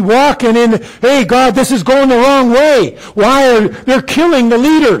 Serious to be walking in, hey God, this is going the wrong way. Why they're killing the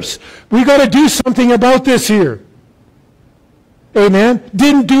leaders? We got to do something about this here. Amen.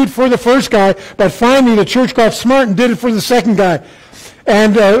 Didn't do it for the first guy, but finally the church got smart and did it for the second guy.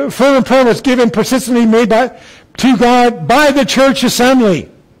 And fervent prayer was given persistently made to God by the church assembly.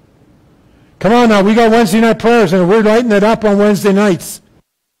 Come on now, we got Wednesday night prayers and we're lighting it up on Wednesday nights.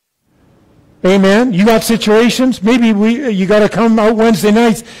 Amen. You got situations, maybe you got to come out Wednesday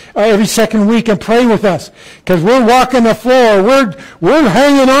nights every second week and pray with us, because we're walking the floor. We're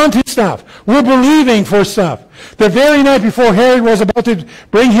hanging on to stuff. We're believing for stuff. The very night before Herod was about to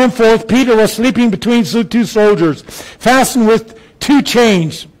bring him forth, Peter was sleeping between 2 soldiers, fastened with 2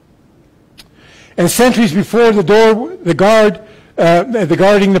 chains. And sentries before the door, the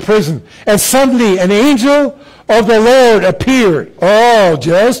guarding the prison. And suddenly an angel of the Lord appeared. Oh,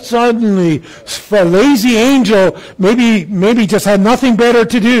 just suddenly. A lazy angel maybe just had nothing better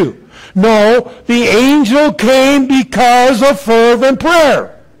to do. No, the angel came because of fervent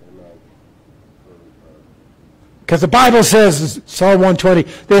prayer. Because the Bible says, Psalm 120,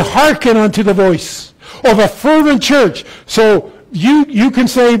 they hearken unto the voice of a fervent church. So You can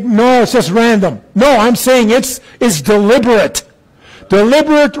say, no, it's just random. No, I'm saying it's deliberate.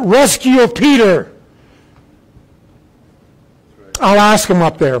 Deliberate rescue of Peter. I'll ask him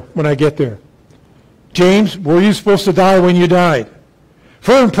up there when I get there. James, were you supposed to die when you died?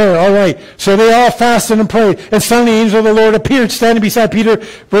 Fervent prayer, all right. So they all fasted and prayed. And suddenly the angel of the Lord appeared, standing beside Peter.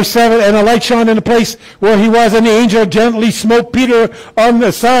 Verse 7, and a light shone in the place where he was, and the angel gently smote Peter on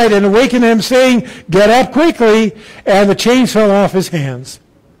the side and awakened him, saying, get up quickly. And the chains fell off his hands.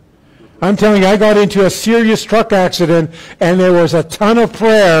 I'm telling you, I got into a serious truck accident, and there was a ton of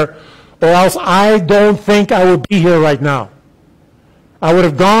prayer, or else I don't think I would be here right now. I would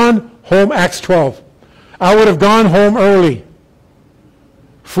have gone home, Acts 12. I would have gone home early.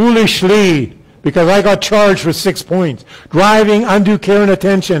 Foolishly, because I got charged with 6 points. Driving undue care and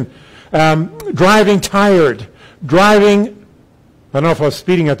attention. Driving tired. Driving, I don't know if I was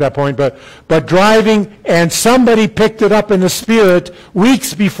speeding at that point, but driving, and somebody picked it up in the spirit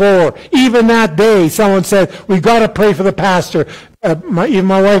weeks before. Even that day, someone said, we've got to pray for the pastor. Even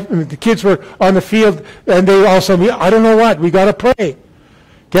my wife and the kids were on the field, and they also, I don't know what, we got to pray.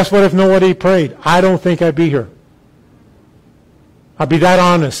 Guess what if nobody prayed? I don't think I'd be here. I'll be that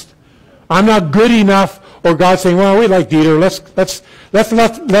honest. I'm not good enough, or God saying, well, we like Dieter. Let's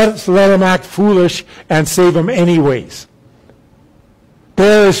let him act foolish and save him anyways.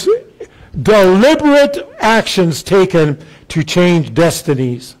 There's deliberate actions taken to change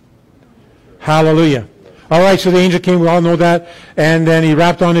destinies. Hallelujah. All right, so the angel came, we all know that, and then he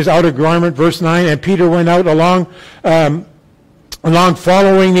wrapped on his outer garment, verse 9, and Peter went out along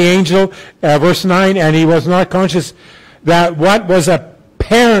following the angel, verse 9, and he was not conscious that what was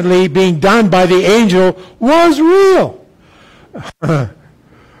apparently being done by the angel was real.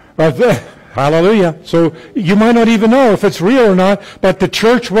 Hallelujah. So you might not even know if it's real or not, but the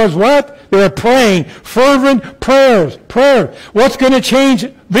church was what? They were praying. Fervent prayers. Prayer. What's going to change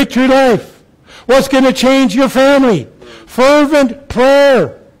Victory Life? What's going to change your family? Fervent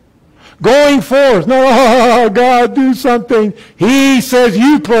prayer. Going forth. No, oh, God, do something. He says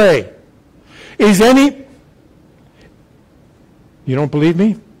you pray. You don't believe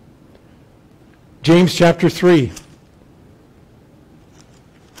me? James chapter 3.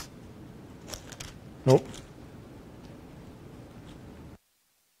 Nope.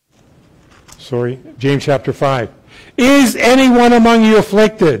 Sorry. James chapter 5. Is anyone among you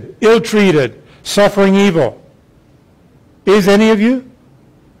afflicted, ill-treated, suffering evil? Is any of you?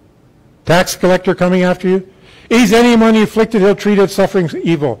 Tax collector coming after you? Is anyone afflicted, ill-treated, suffering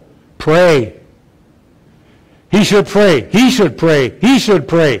evil? Pray. He should pray. He should pray. He should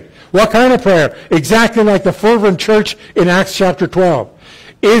pray. What kind of prayer? Exactly like the fervent church in Acts chapter 12.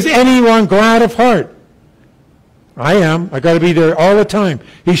 Is anyone glad of heart? I am. I got to be there all the time.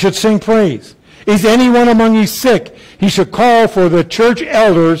 He should sing praise. Is anyone among you sick? He should call for the church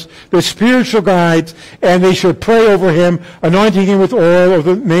elders, the spiritual guides, and they should pray over him, anointing him with oil of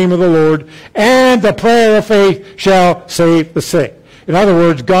the name of the Lord, and the prayer of faith shall save the sick. In other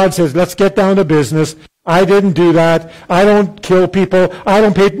words, God says, let's get down to business. I didn't do that. I don't kill people. I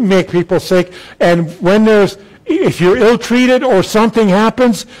don't make people sick. And if you're ill-treated or something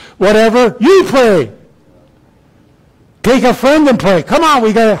happens, whatever, you pray. Take a friend and pray. Come on,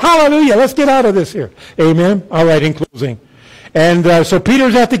 we got hallelujah. Let's get out of this here. Amen. All right, in closing. And so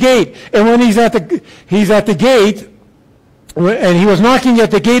Peter's at the gate. And when he's at the gate, and he was knocking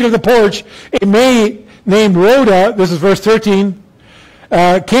at the gate of the porch, a maid named Rhoda, this is verse 13,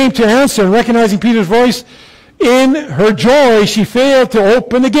 came to answer, and recognizing Peter's voice, in her joy, she failed to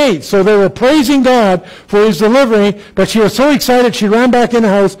open the gate. So they were praising God for his delivery, but she was so excited she ran back in the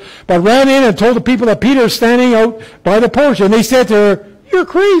house, but ran in and told the people that Peter was standing out by the porch. And they said to her, you're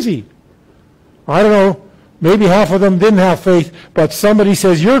crazy. I don't know, maybe half of them didn't have faith, but somebody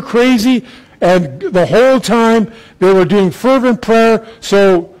says, you're crazy. And the whole time they were doing fervent prayer.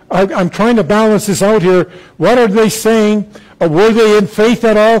 So I'm trying to balance this out here. What are they saying? Were they in faith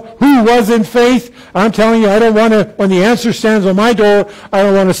at all? Who was in faith? I'm telling you, I don't want to, when the answer stands on my door, I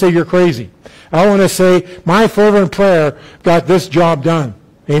don't want to say you're crazy. I want to say my fervent prayer got this job done.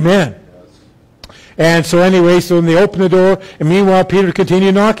 Amen. And so anyway, so when they opened the door, and meanwhile Peter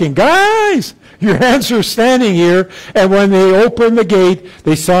continued knocking. Guys, your answer's standing here. And when they opened the gate,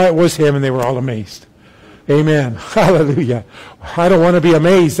 they saw it was him, and they were all amazed. Amen. Hallelujah. I don't want to be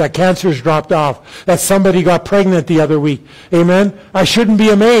amazed that cancer's dropped off, that somebody got pregnant the other week. Amen. I shouldn't be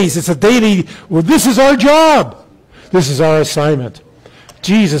amazed. It's a daily, well, this is our job. This is our assignment.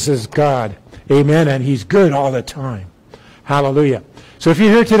 Jesus is God. Amen. And he's good all the time. Hallelujah. So if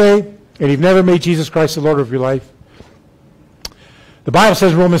you're here today and you've never made Jesus Christ the Lord of your life, The Bible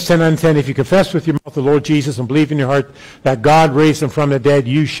says, Romans 10:10, if you confess with your mouth the Lord Jesus and believe in your heart that God raised him from the dead,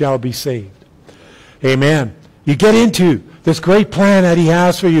 you shall be saved. Amen. You get into this great plan that he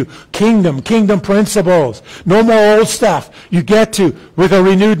has for you. Kingdom principles. No more old stuff. You get to, with a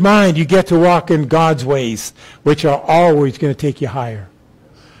renewed mind, you get to walk in God's ways, which are always going to take you higher.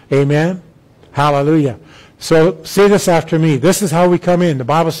 Amen. Hallelujah. So say this after me. This is how we come in. The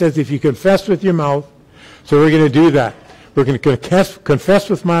Bible says if you confess with your mouth, so we're going to do that. We're going to confess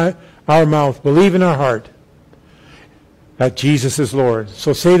with our mouth, believe in our heart that Jesus is Lord.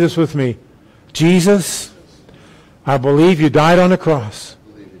 So say this with me. Jesus, I believe you died on the cross.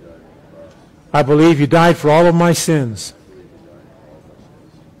 I believe you died for all of my sins.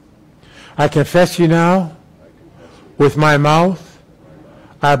 I confess you now with my mouth.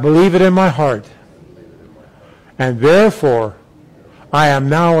 I believe it in my heart. And therefore, I am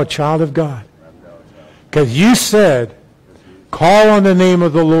now a child of God. Because you said, call on the name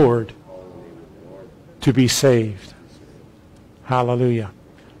of the Lord to be saved. Hallelujah.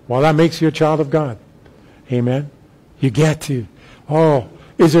 Well, that makes you a child of God. Amen. You get to. Oh,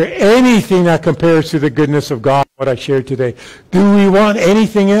 is there anything that compares to the goodness of God, what I shared today? Do we want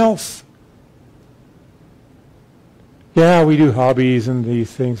anything else? Yeah, we do hobbies and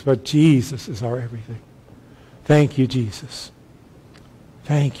these things, but Jesus is our everything. Thank you, Jesus.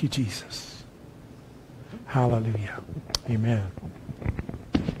 Thank you, Jesus. Hallelujah. Amen.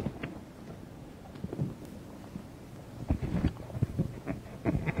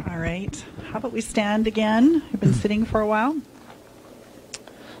 All right. How about we stand again? You've been sitting for a while.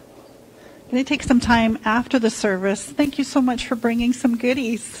 Going to take some time after the service. Thank you so much for bringing some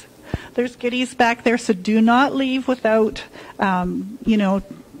goodies. There's goodies back there, so do not leave without,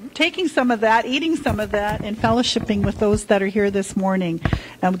 taking some of that, eating some of that, and fellowshipping with those that are here this morning.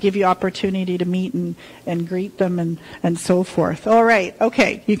 And we'll give you opportunity to meet and greet them and so forth. All right.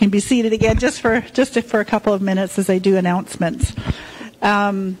 Okay. You can be seated again just for a couple of minutes as I do announcements.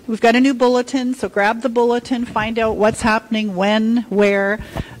 We've got a new bulletin, so grab the bulletin, find out what's happening, when, where.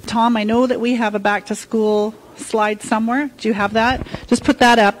 Tom, I know that we have a back to school slide somewhere. Do you have that? Just put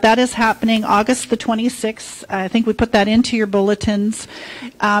that up. That is happening August the 26th. I think we put that into your bulletins.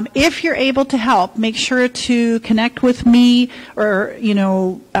 If you're able to help, make sure to connect with me or,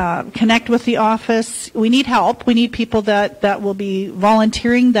 connect with the office. We need help. We need people that will be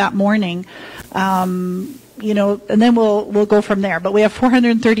volunteering that morning. And then we'll go from there. But we have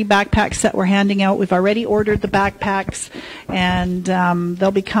 430 backpacks that we're handing out. We've already ordered the backpacks, and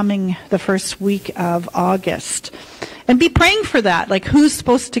they'll be coming the first week of August. And be praying for that. Like, who's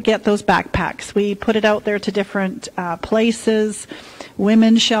supposed to get those backpacks? We put it out there to different places,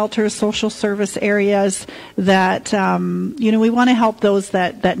 women's shelters, social service areas that, we want to help those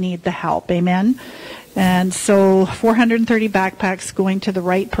that need the help. Amen. And so 430 backpacks going to the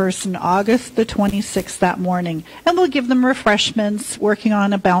right person August the 26th that morning. And we'll give them refreshments, working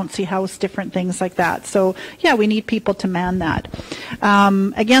on a bouncy house, different things like that. So, yeah, we need people to man that.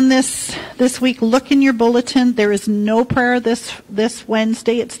 Again, this week, look in your bulletin. There is no prayer this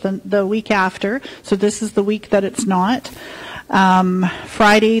Wednesday. It's the week after. So this is the week that it's not.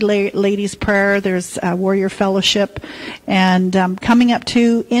 Friday, ladies' prayer, there's Warrior Fellowship, and coming up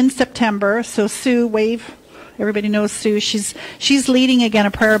in September, so Sue, wave, everybody knows Sue, she's leading again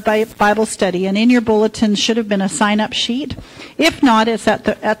a prayer Bible study, and in your bulletin should have been a sign-up sheet. If not, it's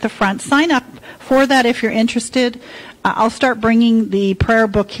at the front. Sign up for that if you're interested. I'll start bringing the prayer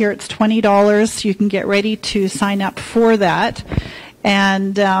book here. It's $20. You can get ready to sign up for that.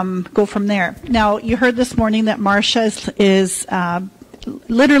 And go from there. Now, you heard this morning that Marcia is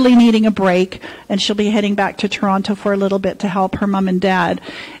literally needing a break, and she'll be heading back to Toronto for a little bit to help her mom and dad.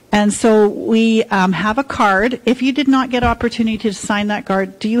 And so we have a card. If you did not get opportunity to sign that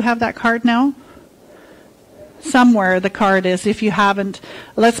card, do you have that card now? Somewhere the card is. If you haven't,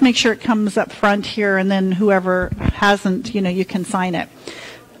 let's make sure it comes up front here, and then whoever hasn't, you can sign it.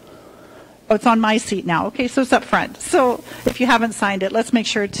 Oh, it's on my seat now. Okay, so it's up front. So if you haven't signed it, let's make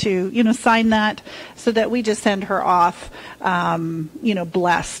sure to, sign that so that we just send her off,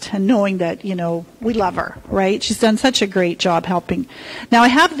 blessed and knowing that, we love her, right? She's done such a great job helping. Now, I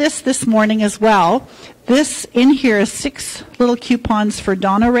have this morning as well. This in here is 6 little coupons for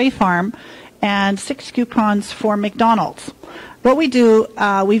Donna Ray Farm and 6 coupons for McDonald's. What we do,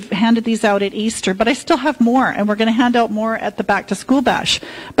 we've handed these out at Easter, but I still have more, and we're going to hand out more at the Back to School Bash.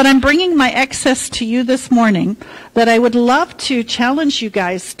 But I'm bringing my excess to you this morning that I would love to challenge you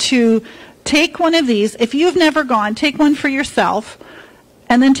guys to take one of these. If you've never gone, take one for yourself,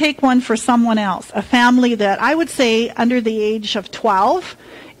 and then take one for someone else, a family that I would say under the age of 12.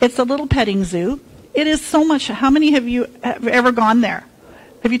 It's a little petting zoo. It is so much. How many have you have ever gone there?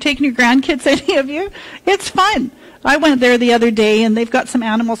 Have you taken your grandkids, any of you? It's fun. I went there the other day, and they've got some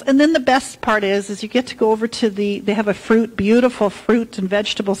animals. And then the best part is you get to go over to they have a beautiful fruit and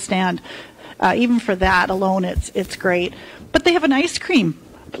vegetable stand. Even for that alone, it's great. But they have an ice cream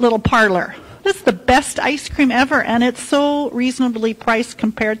little parlor. This is the best ice cream ever, and it's so reasonably priced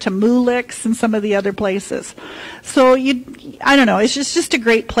compared to Moolix and some of the other places. So I don't know, it's just a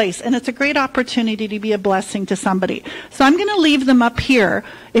great place, and it's a great opportunity to be a blessing to somebody. So I'm going to leave them up here.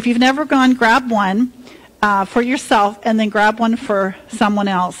 If you've never gone, grab one for yourself, and then grab one for someone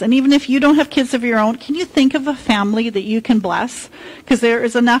else. And even if you don't have kids of your own, can you think of a family that you can bless? Because there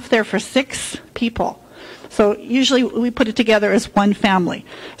is enough there for 6 people. So usually we put it together as one family.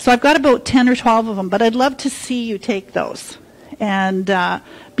 So I've got about 10 or 12 of them, but I'd love to see you take those and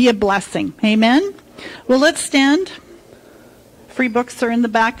be a blessing. Amen? Well, let's stand. Free books are in the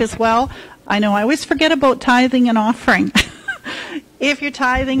back as well. I know I always forget about tithing and offering. If you're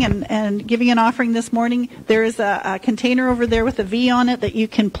tithing and giving an offering this morning, there is a container over there with a V on it that you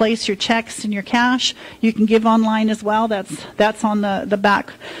can place your checks and your cash. You can give online as well. That's on the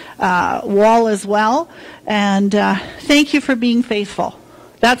back wall as well. And thank you for being faithful.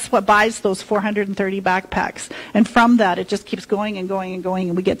 That's what buys those 430 backpacks. And from that, it just keeps going and going and going,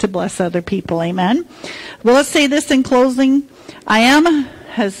 and we get to bless other people. Amen? Well, let's say this in closing.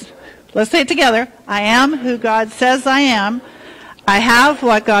 Let's say it together. I am who God says I am. I have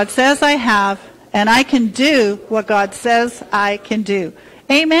what God says I have, and I can do what God says I can do.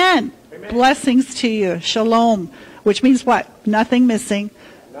 Amen. Amen. Blessings to you. Shalom, which means what? Nothing missing,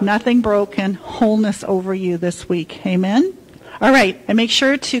 nothing broken, wholeness over you this week. Amen. All right, and make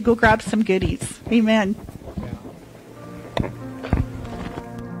sure to go grab some goodies. Amen.